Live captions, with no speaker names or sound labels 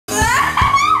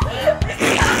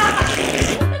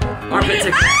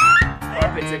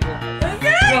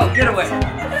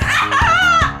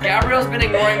Gabrielle's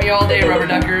been ignoring me all day, Rubber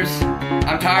Duckers.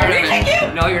 I'm tired of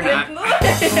it. No, you're not.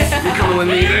 You're coming with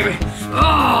me, baby.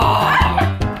 Oh.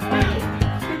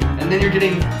 And then you're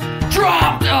getting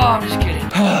dropped. Oh, I'm just kidding.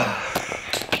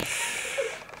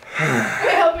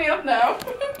 Help me up now.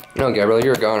 No, Gabrielle,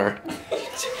 you're a goner.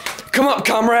 Come on,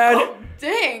 comrade. Oh,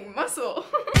 dang, muscle.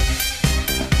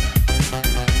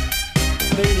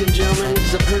 Ladies and gentlemen,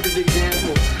 this is a perfect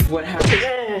example of what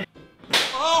happened.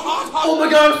 Oh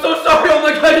my god, I'm so sorry. Oh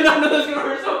my god, I did not know this was gonna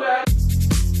hurt so bad.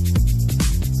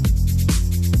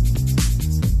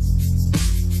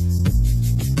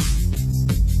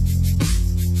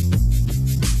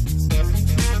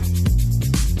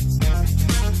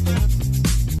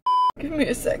 Give me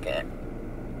a second.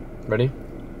 Ready?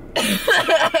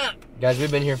 Guys,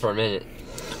 we've been here for a minute.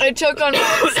 I choked on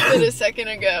my spit a second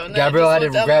ago. And Gabrielle had to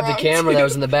grab the camera that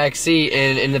was in the back seat,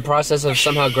 and in the process of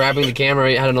somehow grabbing the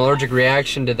camera, had an allergic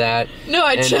reaction to that. No,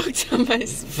 I choked on my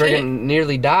spit. Friggin'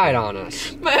 nearly died on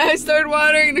us. My eyes started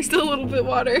watering, and they're still a little bit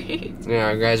watery.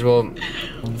 Yeah, guys, well,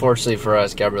 fortunately for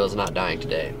us, Gabrielle's not dying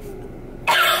today.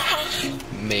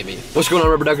 Maybe. What's going on,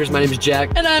 Rubber Duckers? My name is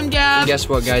Jack. And I'm Gab. And guess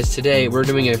what, guys? Today, we're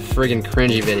doing a friggin'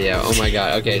 cringy video. Oh my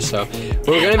god. Okay, so what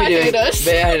we're gonna be doing...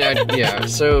 Yeah,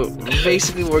 so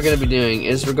basically what we're gonna be doing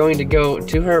is we're going to go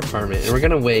to her apartment, and we're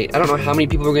gonna wait. I don't know how many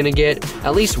people we're gonna get.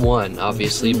 At least one,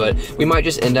 obviously, but we might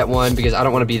just end at one because I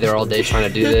don't want to be there all day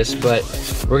trying to do this. But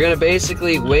we're gonna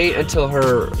basically wait until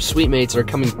her suite mates are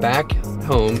coming back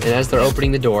home, and as they're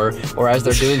opening the door, or as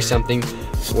they're doing something,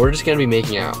 we're just gonna be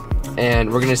making out.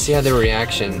 And we're gonna see how they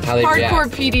react. Hardcore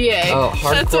PDA. Oh,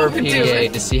 hardcore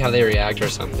PDA to see how they react or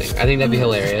something. I think that'd be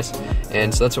hilarious.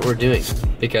 And so that's what we're doing,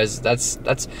 because that's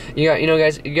you know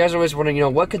guys, you guys are always wondering, you know,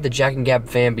 what could the Jack and Gab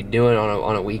fam be doing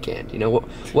on a weekend? You know,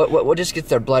 what just gets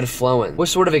their blood flowing? What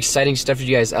sort of exciting stuff are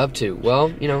you guys up to?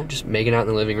 Well, you know, just making out in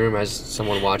the living room as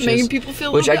someone watches. Making people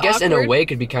feel a which little I guess bit awkward. in a way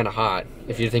could be kind of hot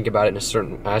if you think about it in a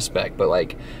certain aspect, but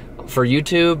like for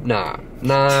YouTube, nah.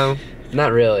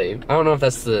 Not really. I don't know if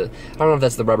that's the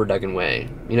Rubber Duckin way.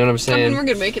 You know what I'm saying? I mean, we're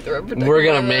gonna make it the Rubber Duckin way. We're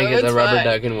gonna make it the Rubber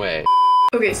Duckin way.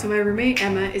 Okay, so my roommate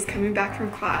Emma is coming back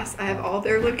from class. I have all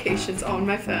their locations on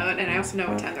my phone, and I also know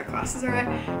what time their classes are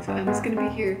at. So Emma's gonna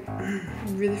be here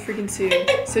really freaking soon.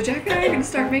 So Jack and I are gonna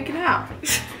start making out.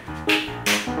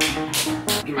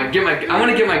 I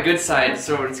want to get my good side,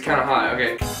 so it's kind of hot.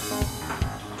 Okay.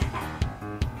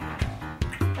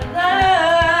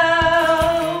 Hello.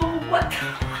 What?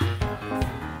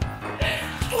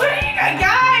 What are you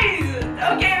guys?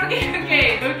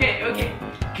 Okay.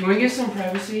 Can we get some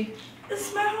privacy? This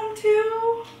is my home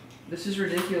too. This is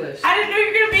ridiculous. I didn't know you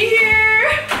were gonna be here.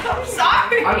 I'm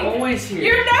sorry. I'm always here.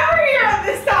 You're never here on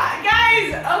this side,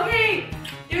 guys. Okay,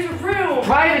 there's a room.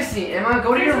 Privacy, Emma.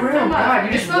 Go to your room. God,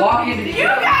 you just walk into. You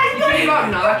guys. You think about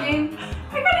knocking?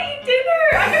 I gotta eat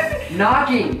dinner.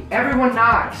 Knocking. Everyone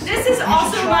knocks. This is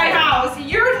also my house.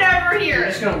 You're never here. You're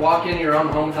just gonna walk into your own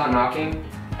home without knocking?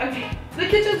 Okay. The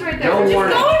kitchen's right there. No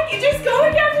warning. Just go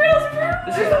in Gabrielle's room.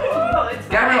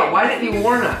 Gabrielle, why didn't you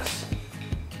warn us?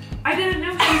 I didn't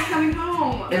know she was coming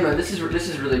home. Emma, this is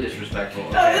really disrespectful.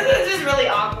 Okay? No, this is just really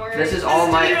awkward. This is all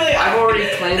my. Really I've already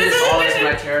claimed this all as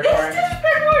my territory. This is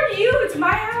disrespectful to you. It's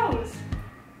my house.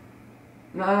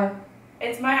 Nah.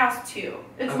 It's my house too.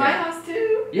 It's my house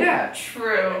too? Yeah.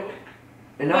 True.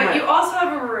 And But you also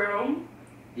have a room.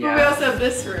 Yeah. But we also have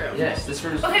this room. Yes, this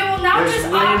room is. Okay, well now There's it's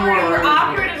just way awkward. more We're room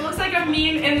awkward. here. It looks like I'm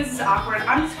mean, and this is awkward.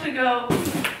 I'm just gonna go.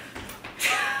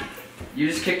 You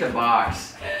just kicked a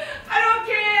box. I don't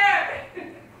care.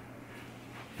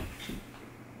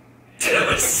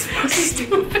 That was so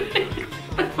stupid.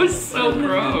 That was so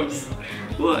gross.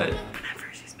 What?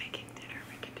 Whenever she's making dinner,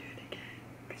 we can do it again.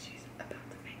 Because she's about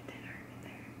to make dinner in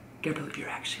there. Gabrielle, if you're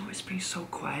actually whispering so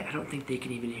quiet, I don't think they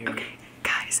can even hear you. Okay,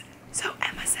 guys. So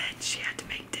Emma said she had to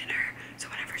make dinner. So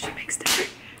whenever she makes dinner,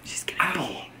 she's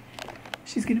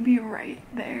gonna be right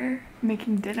there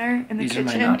making dinner in the kitchen.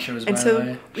 These are my nachos, by the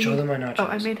way. Show them my nachos. Oh,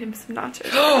 I made him some nachos.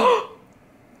 Oh,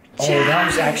 that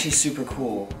was actually super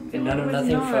cool. And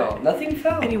nothing fell. Nothing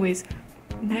fell. Anyways,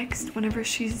 next, whenever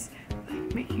she's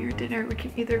like making her dinner, we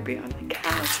can either be on the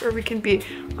couch or we can be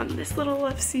on this little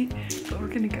left seat. But we're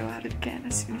gonna go at it again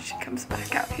as soon as she comes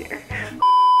back out here.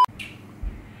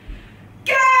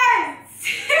 Guys,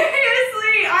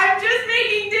 seriously, I'm just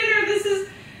making dinner. This is.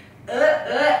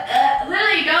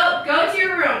 Lily, go to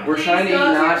your room. We're trying to eat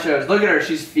nachos. Look at her,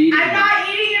 she's feeding. I'm not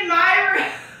eating in my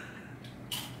room.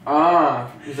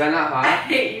 Is that not hot? I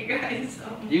hate you guys so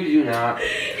much. You do not.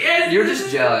 Yes, You're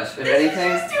just jealous. If this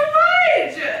anything. is just too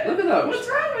much. Look at those. What's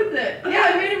wrong with it?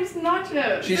 Yeah, I made him some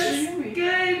nachos. She's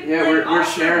Good. yeah, we're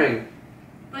sharing.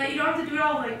 Like, you don't have to do it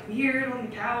all, like, weird on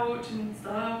the couch and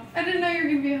stuff. I didn't know you were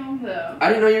gonna be home though. I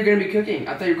didn't know you were gonna be cooking.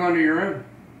 I thought you were going to your room.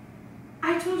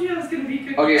 I told you I was gonna be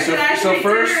cooking. Okay, so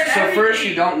first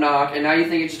you don't knock, and now you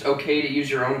think it's just okay to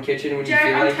use your own kitchen when Jack, you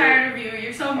feel I'm like tired of you.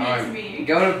 You're so mean to me.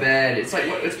 Go to bed. It's like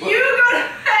what? You go to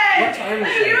bed. What time is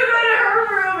it? You go to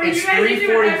her room. And It's you guys can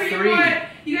do whatever you 3:43. want.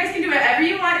 You guys can do whatever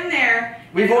you want in there.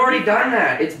 We've already done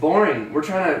that. It's boring. We're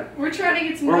trying to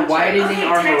get some. We're widening Okay,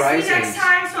 our text horizons. me next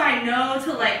time so I know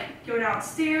to like go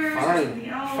downstairs or something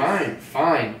else.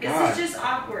 Fine. This God. is just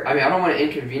awkward. I mean, I don't want to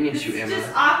inconvenience This you, is Emma. just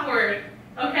awkward.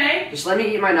 Okay? Just let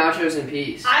me eat my nachos in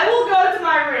peace. I will go to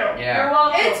my room. Yeah. You're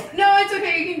welcome. It's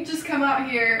okay. You can just come out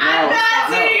here. I'm not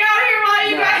no. sitting out here while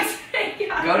you No. guys hang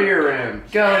out. Go to your room.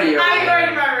 Go to your I'm going to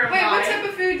room. my room. Wait, what Bye. type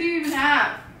of food do you even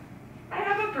have? I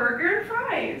have a burger and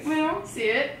fries. We don't see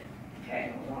it.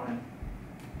 Okay, hold on.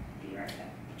 Be right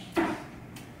back.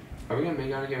 Are we gonna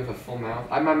make out again with a full mouth?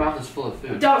 My mouth is full of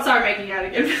food. Don't start making out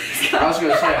again. I was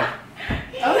gonna say.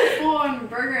 I was full on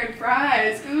burger and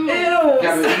fries. Ooh. Ew.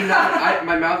 Yeah, but you not.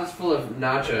 My mouth is full of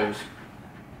nachos.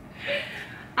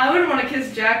 I wouldn't want to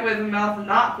kiss Jack with a mouth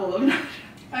not full of nachos.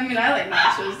 I mean, I like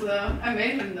nachos though. I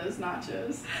made him those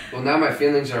nachos. Well, now my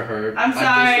feelings are hurt. I'm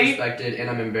sorry. disrespected, and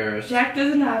I'm embarrassed. Jack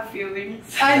doesn't have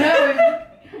feelings. I know.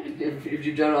 If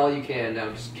you've done all you can, now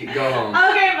just go home.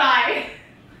 Okay, bye.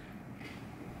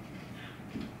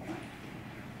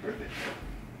 Perfect.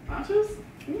 Nachos?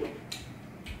 Ooh.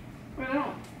 Why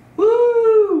not?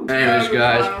 Woo! Anyways, Oh,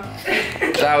 guys,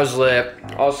 wow. that was lit.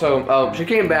 Also, oh, she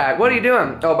came back. What are you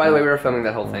doing? Oh, by the way, we were filming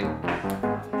that whole thing.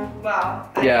 Wow.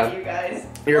 I Yeah. hate you guys.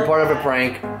 You're a part of a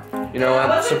prank. You know what?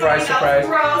 Wasn't Surprise, funny. surprise. That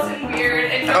was gross and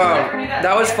weird. And you'll Oh, never do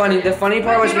that was again. funny. The funny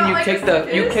part Wait, was you when don't you like kicked us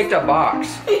to you kiss? kicked a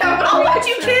box. Yeah, but I'll let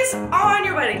you kiss on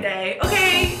your wedding day.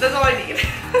 Okay, that's all I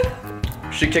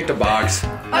need. She kicked a box.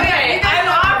 Okay, I'm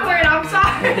awkward. I'm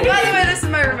sorry. By the way, this is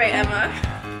my roommate Emma.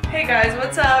 Hey guys,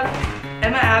 what's up?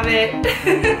 Emma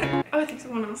Abbott. Oh, I think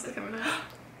someone else is coming out.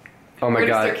 Oh my We're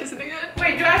gonna god. start kissing again.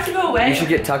 Wait, do I have to go away? You should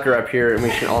get Tucker up here and we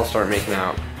should all start making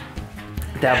out.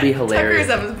 That'd be Tucker hilarious. is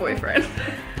Emma's boyfriend.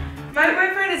 My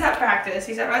boyfriend is at practice.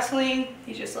 He's at wrestling.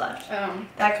 He just left.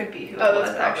 That could be who it Oh, was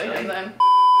that's probably actually. him then.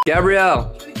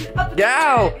 Gabrielle!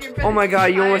 Gal! Oh my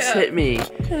god, you almost hit me.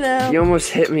 Hello. You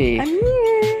almost hit me. I'm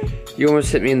here. You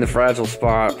almost hit me in the fragile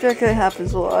spot. Jack, that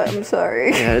happens a lot. I'm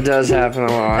sorry. Yeah, it does happen a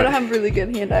I don't lot. have really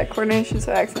good hand-eye coordination,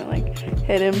 so I accidentally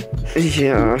hit him.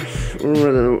 Yeah.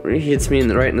 He hits me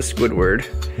right in the Squidward.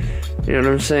 You know what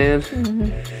I'm saying?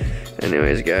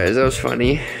 Anyways, guys, that was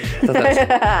funny. I thought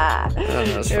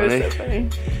that was It funny. was so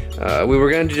funny. We were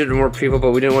going to do more people,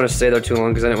 but we didn't want to stay there too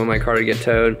long because I didn't want my car to get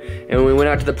towed. And when we went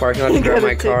out to the parking lot to You grab got a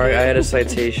my car, ticket. I had a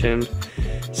citation.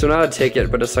 So not a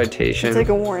ticket, but a citation. It's like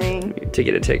a warning.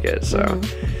 Ticket, so.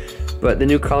 But the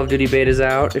new Call of Duty beta is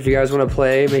out. If you guys want to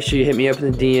play, make sure you hit me up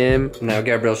in the DM. Now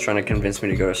Gabrielle's trying to convince me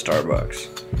to go to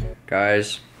Starbucks.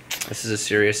 Guys, this is a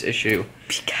serious issue.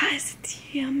 Because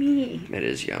it's yummy. It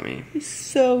is yummy. It's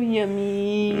so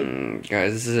yummy.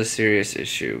 Guys, this is a serious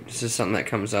issue. This is something that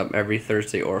comes up every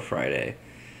Thursday or Friday.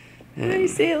 Why do you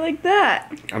say it like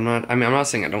that? I'm not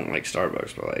saying I don't like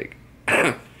Starbucks, but like,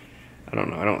 I don't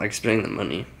know. I don't like spending the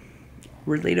money.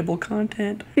 Relatable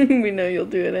content. We know you'll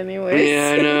do it anyways.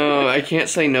 Yeah, I know. I can't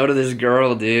say no to this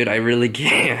girl, dude. I really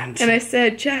can't. And I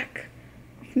said, Jack,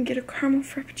 we can get a caramel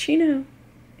frappuccino.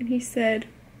 And he said,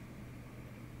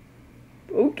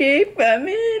 okay,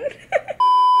 flamin.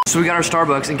 So we got our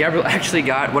Starbucks, and Gabrielle actually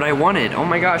got what I wanted. Oh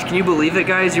my gosh, can you believe it,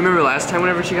 guys? You remember last time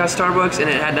whenever she got Starbucks, and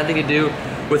it had nothing to do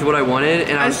with what I wanted?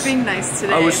 And I was being nice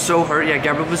today. I was so hurt. Yeah,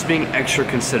 Gabrielle was being extra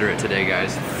considerate today,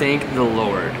 guys. Thank the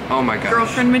Lord. Oh my gosh.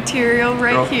 Girlfriend material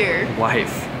right Girl- here.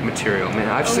 Wife material, man.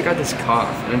 I've still got this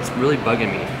cough, and it's really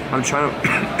bugging me. I'm trying to,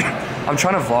 I'm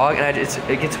trying to vlog, and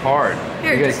it gets hard.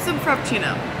 Here, You drink guys- some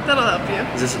frappuccino. That'll help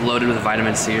you. Is this loaded with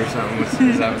vitamin C or something?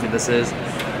 Is that what this is?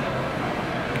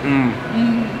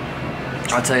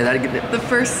 I'll tell you that. The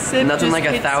first sip Nothing just like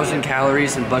hits 1,000 you.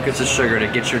 calories and buckets of sugar to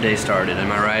get your day started. Am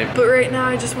I right? But right now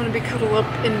I just want to be cuddled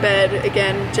up in bed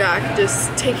again, Jack,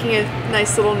 just taking a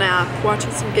nice little nap,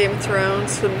 watching some Game of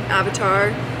Thrones, some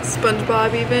Avatar,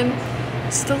 SpongeBob even.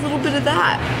 Just a little bit of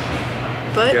that.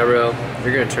 But Gabrielle,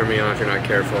 you're gonna turn me on if you're not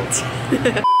careful.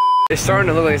 It's starting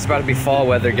to look like it's about to be fall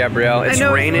weather, Gabrielle. It's I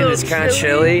know, raining. a It's little kind of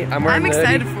chilly. I'm wearing I'm the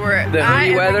excited hoodie. for it. The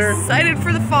hoodie weather. I'm excited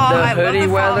for the fall. I The love hoodie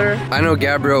the weather. fall. I know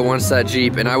Gabrielle wants that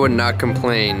Jeep, and I would not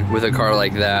complain with a car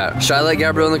like that. Should I let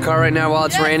Gabrielle in the car right now while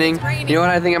it's Yes, raining? it's raining. You know what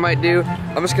I think I might do?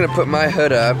 I'm just gonna put my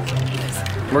hood up.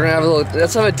 We're gonna have a little.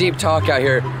 Let's have a deep talk out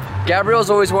here. Gabrielle's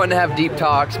always wanting to have deep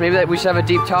talks. Maybe that we should have a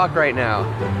deep talk right now.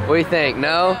 What do you think?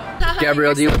 No?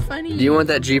 Gabrielle, do you want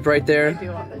that Jeep right there? I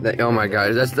do want that. Oh my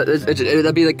God,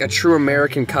 that'd be like a true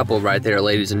American couple right there,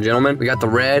 ladies and gentlemen. We got the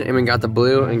red and we got the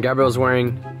blue, and Gabrielle's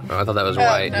wearing. Oh, I thought that was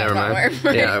white. No, Never not mind.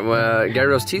 white. Yeah, well,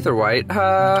 Gabrielle's teeth are white.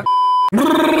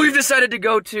 We've decided to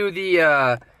go to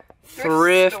the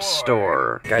thrift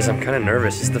store. Guys, I'm kind of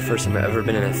nervous. This is the first time I've ever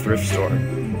been in a thrift store.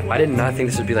 I did not think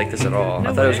this would be like this at all.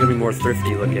 I thought it was gonna be more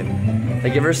thrifty looking.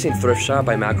 Like, you ever seen Thrift Shop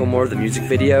by Macklemore, the music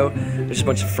video? There's a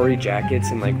bunch of furry jackets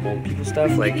and like old people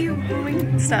stuff. Like You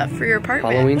Halloween stuff for your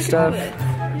apartment. Halloween Look at stuff. all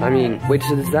this. I mean, wait,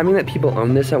 so does that mean that people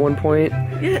own this at one point?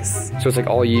 Yes. So it's like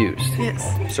all used.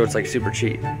 Yes. So it's like super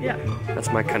cheap. Yeah.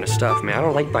 That's my kind of stuff, man. I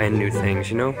don't like buying new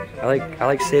things, you know? I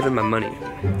like saving my money.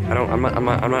 I'm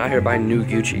not out here buying new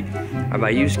Gucci. I buy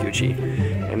used Gucci.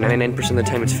 And 99% of the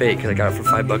time it's fake because I got it for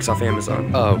 $5 off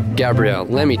Amazon. Oh, Gabrielle,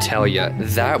 let me tell you,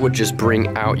 that would just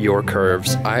bring out your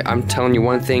curves. I'm telling you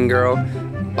one thing, girl.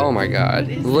 Oh my God.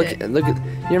 Look at,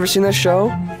 you ever seen that show?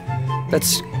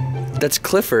 That's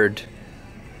Clifford.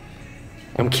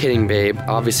 I'm kidding, babe.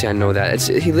 Obviously, I know that.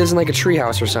 He lives in like a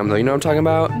treehouse or something, though. You know what I'm talking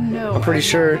about? No. I'm pretty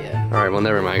sure. No idea. All right, well,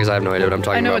 never mind, because I have no idea what I'm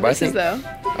talking I know about. what this is, though.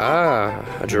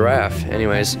 Ah, a giraffe.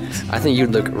 Anyways, I think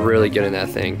you'd look really good in that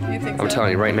thing. You think I'm so?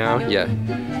 telling you right now, yeah.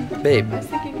 Babe, I was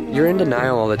thinking you're in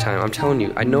denial all the time. I'm telling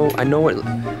you. I know what.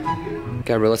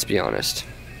 Gabrielle, let's be honest.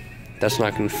 That's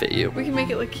not gonna fit you. we can make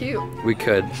it look cute. We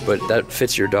could, but that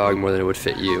fits your dog more than it would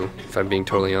fit you, if I'm being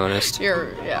totally honest.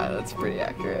 Yeah, that's pretty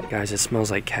accurate. Guys, it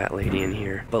smells like cat lady in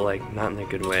here, but like not in a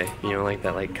good way. You know, like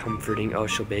that like comforting, oh,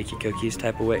 she'll bake you cookies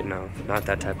type of way. No, not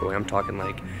that type of way. I'm talking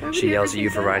like would she you yells ever at you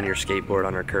think for that? riding your skateboard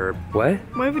on her curb. What?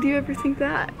 Why would you ever think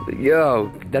that?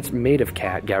 Yo, that's made of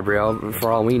cat, Gabrielle.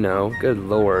 For all we know. Good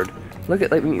lord. Look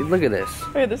at this.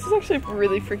 Okay, this is actually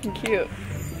really freaking cute.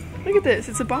 Look at this.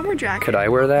 It's a bomber jacket. Could I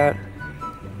wear that?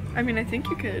 I mean, I think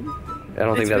you could. I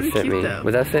don't think It's that'd really fit cute, me. though.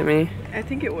 Would that fit me? I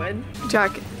think it would.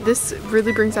 Jack, this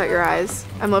really brings out your eyes.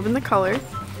 I'm loving the color.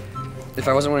 If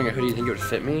I wasn't wearing a hoodie, you think it would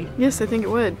fit me? Yes, I think it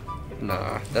would.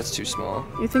 Nah, that's too small.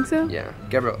 You think so? Yeah,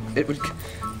 Gabrielle, it would.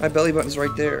 My belly button's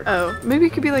right there. Oh, maybe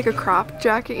it could be like a crop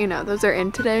jacket. You know, those are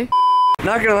in today.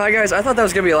 Not gonna lie, guys, I thought that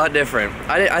was gonna be a lot different.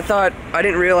 I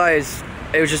didn't realize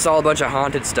it was just all a bunch of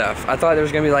haunted stuff. I thought there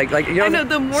was gonna be like you know. I know,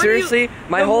 the more seriously,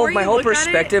 my the whole more you look at it,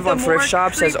 perspective the on thrift more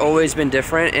shops has creepy. always been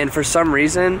different, and for some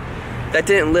reason, that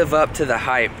didn't live up to the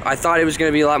hype. I thought it was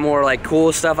gonna be a lot more like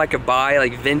cool stuff I could buy,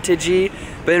 like vintagey,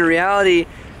 but in reality,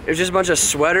 it was just a bunch of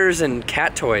sweaters and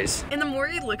cat toys. And the more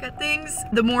you look at things,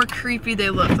 the more creepy they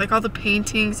look. Like all the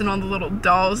paintings and all the little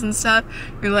dolls and stuff.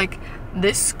 You're like,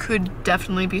 this could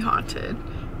definitely be haunted.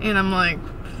 And I'm like,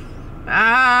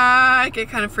 I get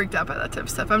kind of freaked out by that type of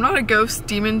stuff. I'm not a ghost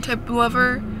demon type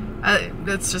lover.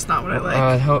 That's just not what I like.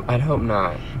 I'd hope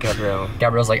not, Gabrielle.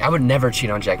 Gabrielle's like, I would never cheat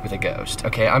on Jack with a ghost.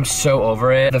 Okay, I'm so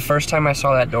over it. The first time I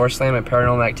saw that door slam in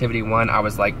Paranormal Activity 1, I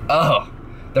was like, oh,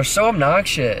 they're so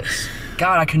obnoxious.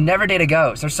 God, I could never date a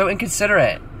ghost. They're so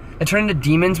inconsiderate. They turn into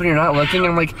demons when you're not looking.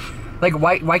 I'm like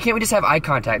why can't we just have eye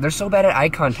contact? They're so bad at eye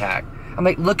contact. I'm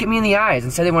like, look at me in the eyes.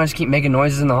 Instead, they want to just keep making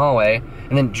noises in the hallway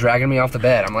and then dragging me off the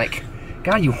bed. I'm like,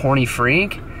 God, you horny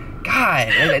freak. God,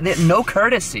 no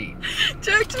courtesy.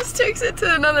 Jack just takes it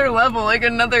to another level, like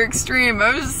another extreme.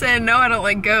 I was just saying, no, I don't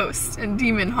like ghosts and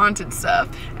demon haunted stuff.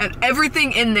 And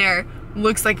everything in there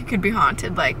looks like it could be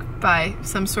haunted, like by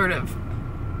some sort of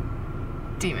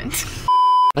demon.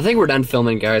 I think we're done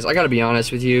filming, guys. I gotta be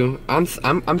honest with you. I'm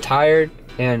tired,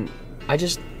 and I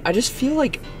just feel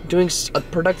like doing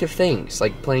productive things,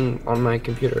 like playing on my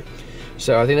computer.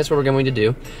 So I think that's what we're going to do.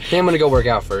 I think I'm gonna go work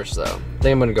out first, though.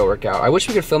 I wish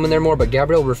we could film in there more, but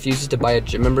Gabrielle refuses to buy a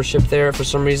gym membership there for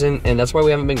some reason, and that's why we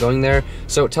haven't been going there.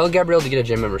 So tell Gabrielle to get a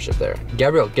gym membership there.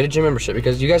 Gabrielle, get a gym membership,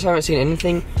 because you guys haven't seen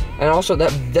anything, and also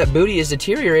that booty is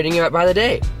deteriorating by the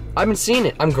day. I've been seeing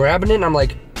it. I'm grabbing it, and I'm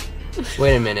like,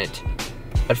 wait a minute.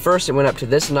 At first it went up to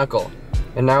this knuckle,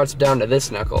 and now it's down to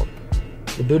this knuckle.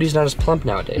 The booty's not as plump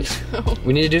nowadays. No.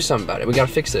 We need to do something about it. We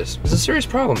gotta fix this. It's a serious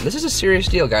problem. This is a serious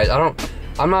deal, guys.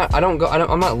 I'm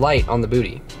not light on the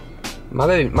booty. My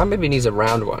baby needs a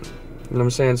round one. You know what I'm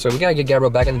saying? So we gotta get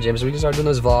Gabrielle back in the gym so we can start doing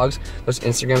those vlogs, those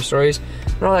Instagram stories,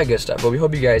 and all that good stuff. But we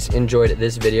hope you guys enjoyed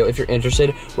this video. If you're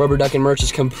interested, Rubber Duckin merch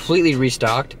is completely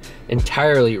restocked,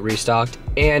 entirely restocked,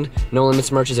 and No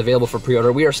Limits merch is available for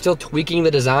pre-order. We are still tweaking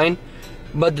the design,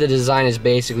 but the design is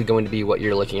basically going to be what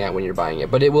you're looking at when you're buying it.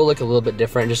 But it will look a little bit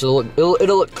different. It'll look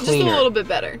cleaner. Just a little bit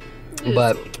better.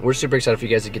 But we're super excited for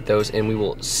you guys to get those, and we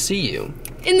will see you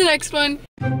in the next one.